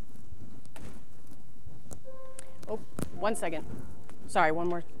 Oh, 1 second. Sorry, one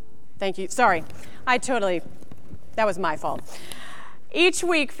more. Thank you. Sorry. That was my fault. Each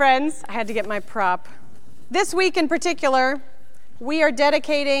week, friends, I had to get my prop. This week in particular, we are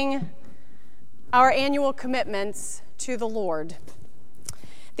dedicating our annual commitments to the Lord.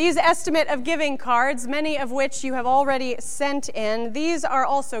 These estimate of giving cards, many of which you have already sent in, these are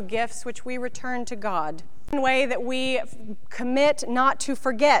also gifts which we return to God. One way that we commit not to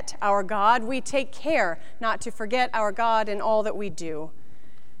forget our God, we take care not to forget our God in all that we do.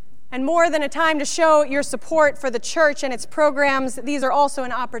 And more than a time to show your support for the church and its programs, these are also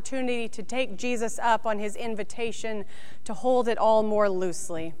an opportunity to take Jesus up on his invitation to hold it all more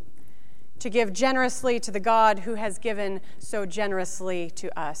loosely, to give generously to the God who has given so generously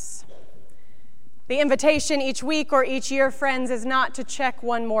to us. The invitation each week or each year, friends, is not to check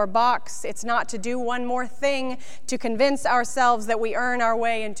one more box. It's not to do one more thing to convince ourselves that we earn our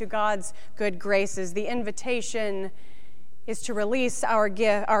way into God's good graces. The invitation is to release our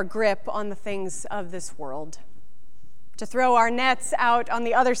grip on the things of this world, to throw our nets out on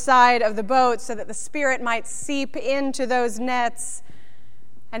the other side of the boat so that the Spirit might seep into those nets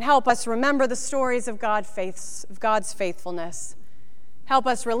and help us remember the stories of God's faithfulness. Help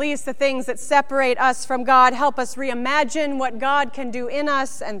us release the things that separate us from God. Help us reimagine what God can do in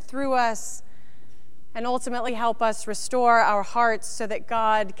us and through us, and ultimately help us restore our hearts so that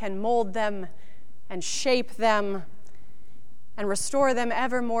God can mold them and shape them and restore them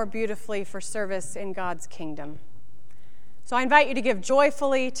ever more beautifully for service in God's kingdom. So I invite you to give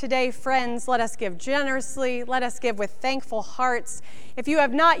joyfully today, friends. Let us give generously. Let us give with thankful hearts. If you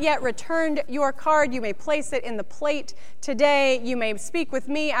have not yet returned your card, you may place it in the plate today. You may speak with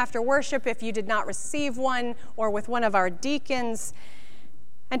me after worship if you did not receive one, or with one of our deacons.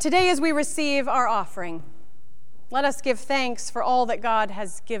 And today, as we receive our offering, let us give thanks for all that God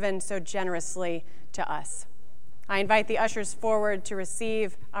has given so generously to us. I invite the ushers forward to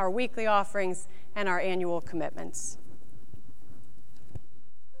receive our weekly offerings and our annual commitments.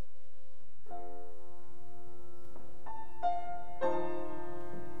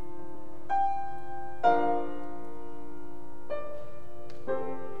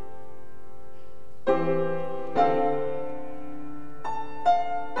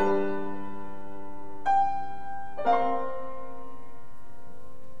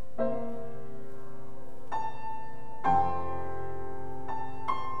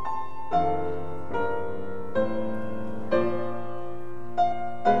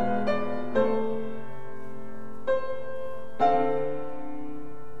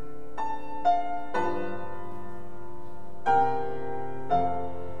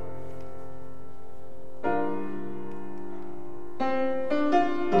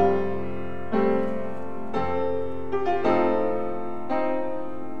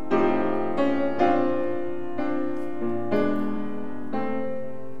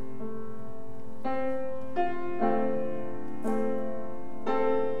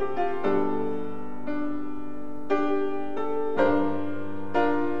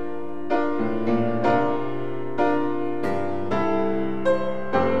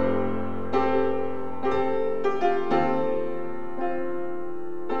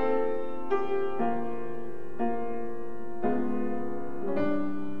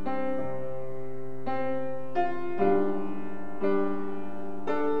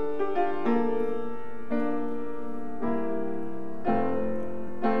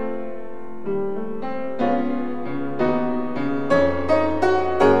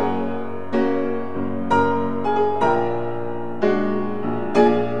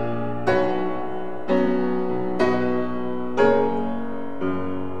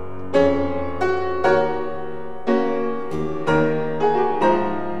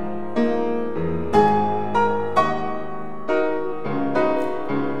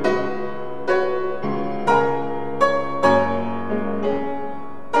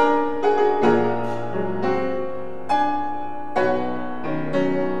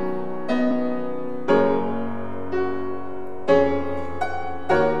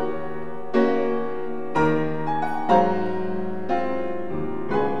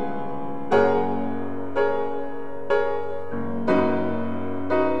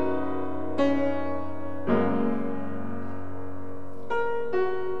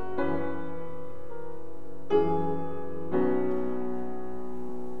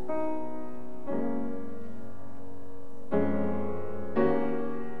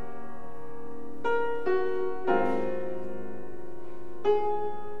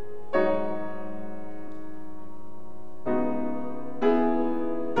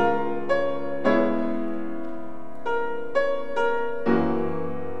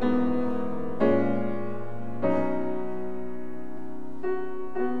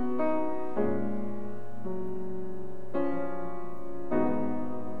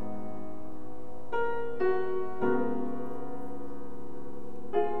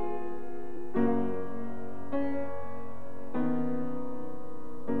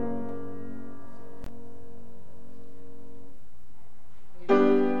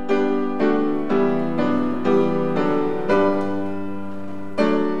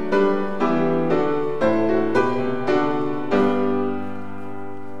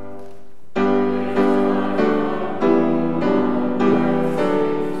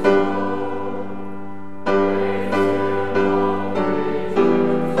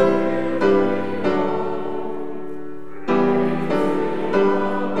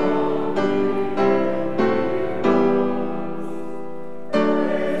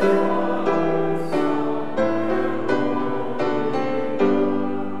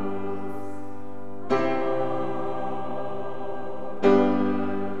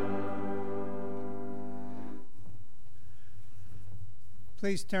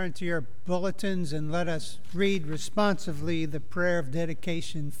 Please turn to your bulletins and let us read responsively the prayer of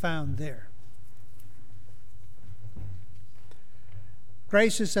dedication found there.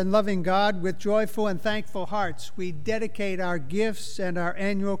 Gracious and loving God, with joyful and thankful hearts, we dedicate our gifts and our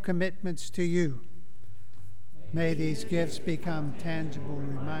annual commitments to you. May these gifts become tangible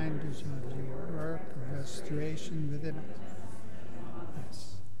reminders of your work of restoration within us.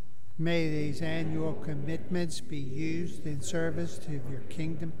 Yes. May these annual commitments be used in service to your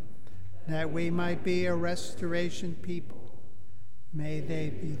kingdom, that we might be a restoration people. May they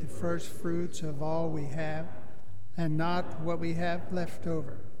be the first fruits of all we have, and not what we have left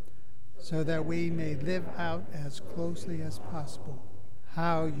over, so that we may live out as closely as possible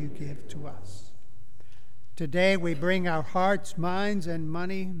how you give to us. Today we bring our hearts, minds, and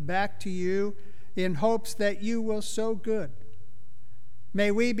money back to you in hopes that you will sow good. May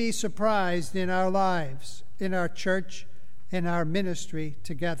we be surprised in our lives, in our church, in our ministry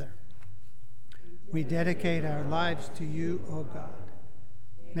together. We dedicate our lives to you, O God.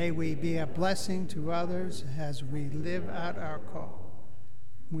 May we be a blessing to others as we live out our call.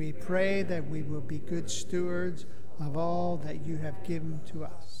 We pray that we will be good stewards of all that you have given to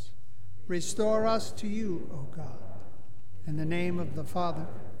us. Restore us to you, O God. In the name of the Father,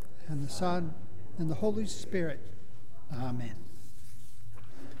 and the Son, and the Holy Spirit. Amen.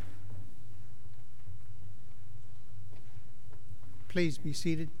 Please be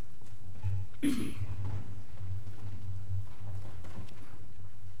seated.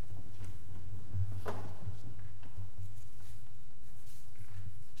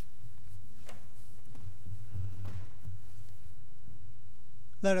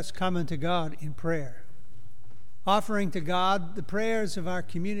 Let us come unto God in prayer, offering to God the prayers of our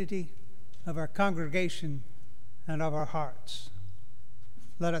community, of our congregation, and of our hearts.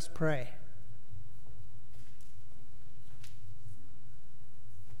 Let us pray.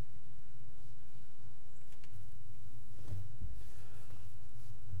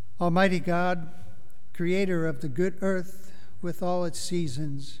 Almighty God, creator of the good earth with all its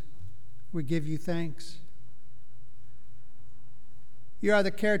seasons, we give you thanks. You are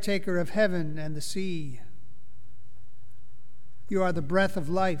the caretaker of heaven and the sea. You are the breath of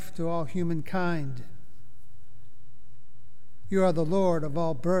life to all humankind. You are the Lord of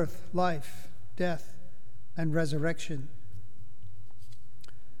all birth, life, death, and resurrection.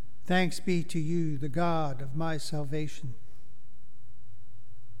 Thanks be to you, the God of my salvation.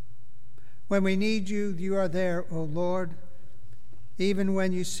 When we need you, you are there, O Lord, even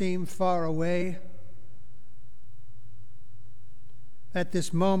when you seem far away. At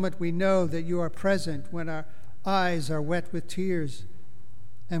this moment, we know that you are present when our eyes are wet with tears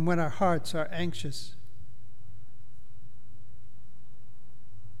and when our hearts are anxious.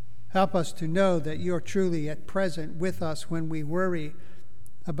 Help us to know that you are truly at present with us when we worry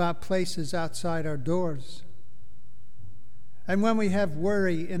about places outside our doors and when we have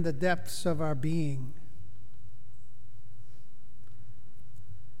worry in the depths of our being.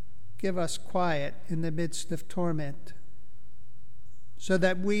 Give us quiet in the midst of torment, so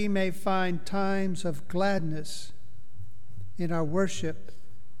that we may find times of gladness in our worship,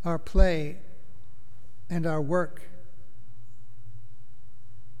 our play, and our work.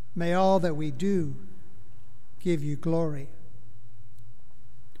 May all that we do give you glory.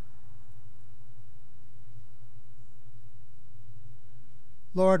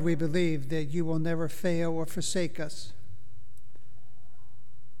 Lord, we believe that you will never fail or forsake us.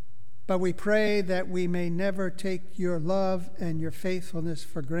 But we pray that we may never take your love and your faithfulness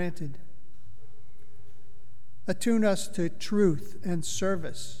for granted. Attune us to truth and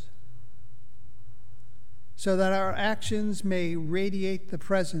service, so that our actions may radiate the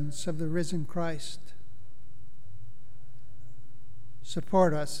presence of the risen Christ.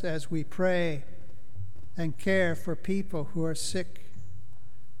 Support us as we pray and care for people who are sick,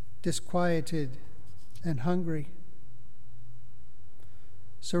 disquieted, and hungry.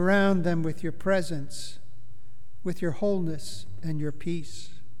 Surround them with your presence, with your wholeness and your peace.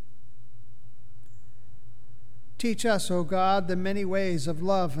 Teach us, O God, the many ways of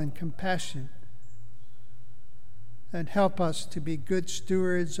love and compassion, and help us to be good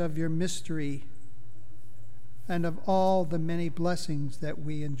stewards of your mystery and of all the many blessings that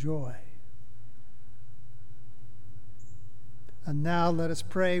we enjoy. And now let us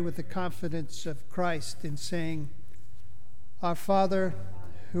pray with the confidence of Christ in saying, Our Father,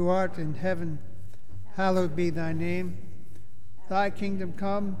 who art in heaven, hallowed be thy name. Thy kingdom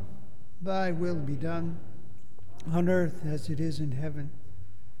come, thy will be done, on earth as it is in heaven.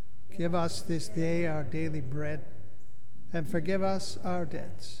 Give us this day our daily bread, and forgive us our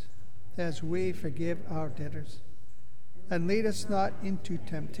debts, as we forgive our debtors. and lead us not into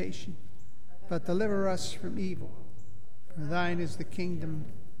temptation, but deliver us from evil. For thine is the kingdom,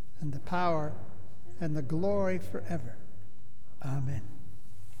 and the power, and the glory forever. Amen.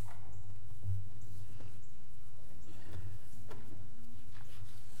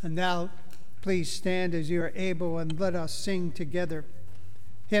 And now, please stand as you are able, and let us sing together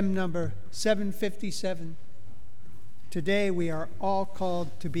hymn number 757. Today we are all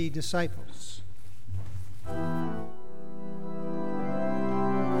called to be disciples.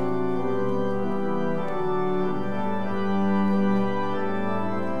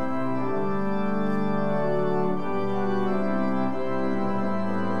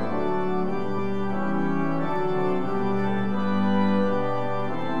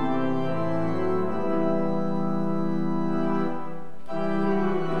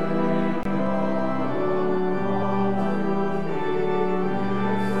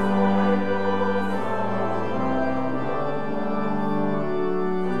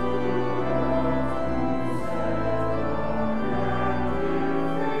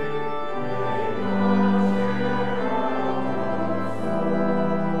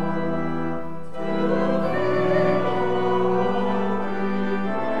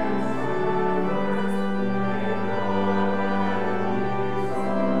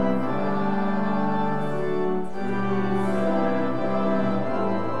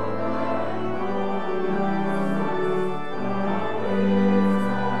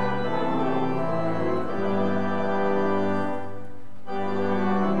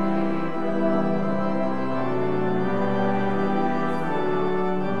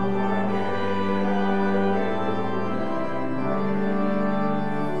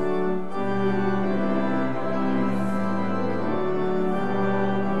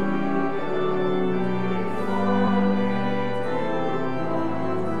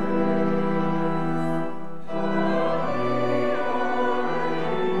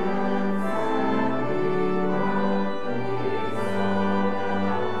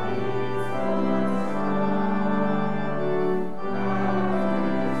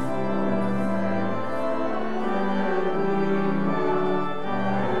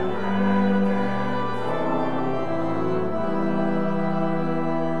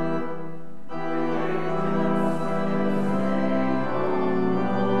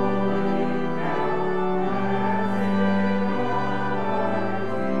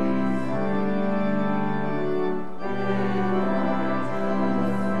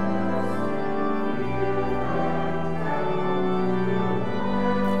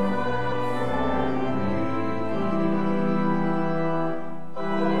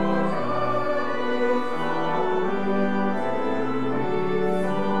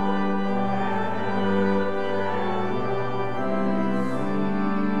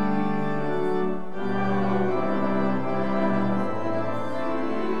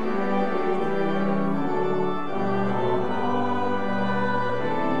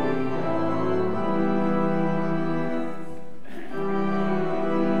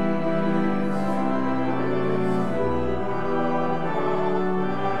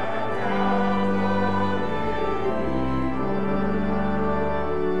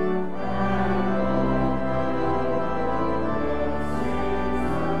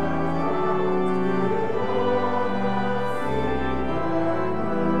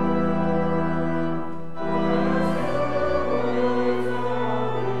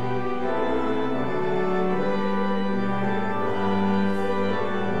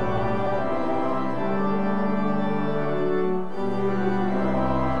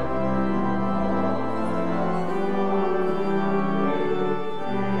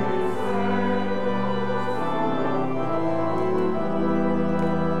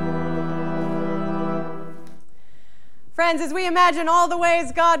 Friends, as we imagine all the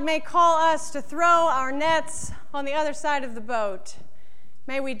ways God may call us to throw our nets on the other side of the boat,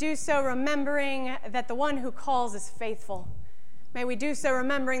 may we do so remembering that the one who calls is faithful. May we do so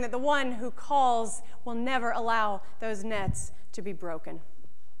remembering that the one who calls will never allow those nets to be broken.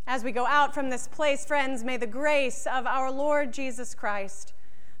 As we go out from this place, friends, may the grace of our Lord Jesus Christ,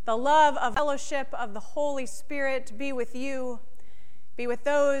 the love of fellowship of the Holy Spirit be with you, be with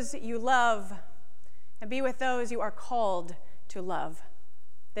those you love, and be with those you are called to love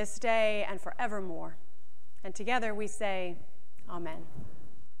this day and forevermore. And together we say, Amen.